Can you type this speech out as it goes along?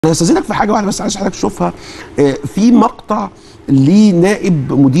انا هستاذنك في حاجه واحده بس عايز حضرتك تشوفها. في مقطع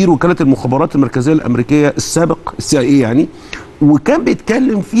لنائب مدير وكاله المخابرات المركزيه الامريكيه السابق CIA يعني، وكان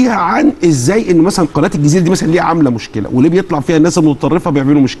بيتكلم فيها عن ازاي ان مثلا قناه الجزيره دي مثلا ليه عامله مشكله وليه بيطلع فيها الناس المتطرفه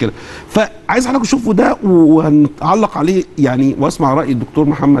بيعملوا مشكله. فعايز حضرتك تشوفوا ده وهنعلق عليه يعني واسمع راي الدكتور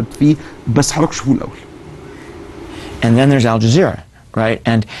محمد فيه، بس حضرتك شوفوه الاول. And then there's Al Jazeera, right?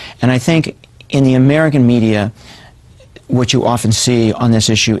 And I think in the American media, what you often see on this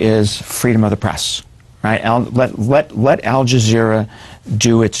issue is freedom of the press, right? Let Al Jazeera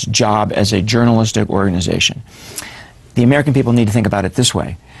do its job as a journalistic organization. The American people need to think about it this way.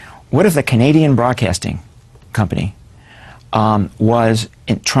 What if the Canadian Broadcasting Company was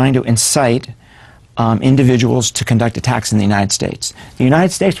trying to incite individuals to conduct attacks in the United States? The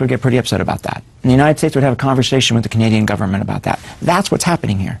United States would get pretty upset about that. And the United States would have a conversation with the Canadian government about that. That's what's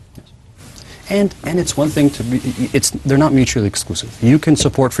happening here. And it's one thing to be, they're not mutually exclusive. You can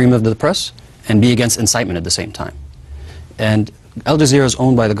support freedom of the press and be against incitement at the same time. And Al Jazeera is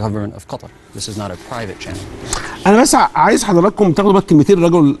owned by the government of Qatar. This is not a private channel. انا بس عايز حضراتكم تاخدوا بالك كلمتين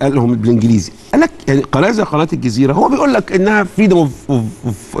الراجل قالهم بالانجليزي. قال لك يعني قناه زي قناه الجزيره هو بيقول لك انها فريدم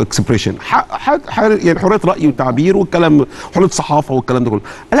اوف اكسبريشن، يعني حريه راي وتعبير والكلام، حريه صحافه والكلام ده كله.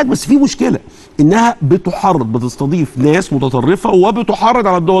 قال لك بس في مشكله انها بتحرض، بتستضيف ناس متطرفه وبتحرض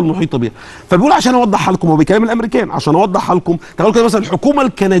على الدول المحيطه بها. فبيقول عشان اوضح لكم، هو بيكلم الامريكان عشان اوضح لكم، تعالوا كده مثلا الحكومه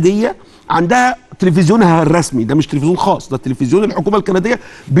الكنديه عندها تلفزيونها الرسمي، ده مش تلفزيون خاص، ده تلفزيون الحكومه الكنديه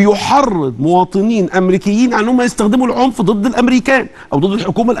بيحرض مواطنين امريكيين على انهم يستخدموا العنف ضد الامريكان او ضد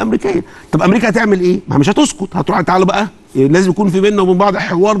الحكومه الامريكيه. طب امريكا هتعمل ايه؟ ما مش هتسكت، هتروح تعالوا بقى لازم يكون في بيننا وبين بعض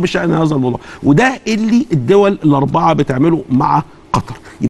حوار بشان هذا الموضوع، وده اللي الدول الاربعه بتعمله مع قطر.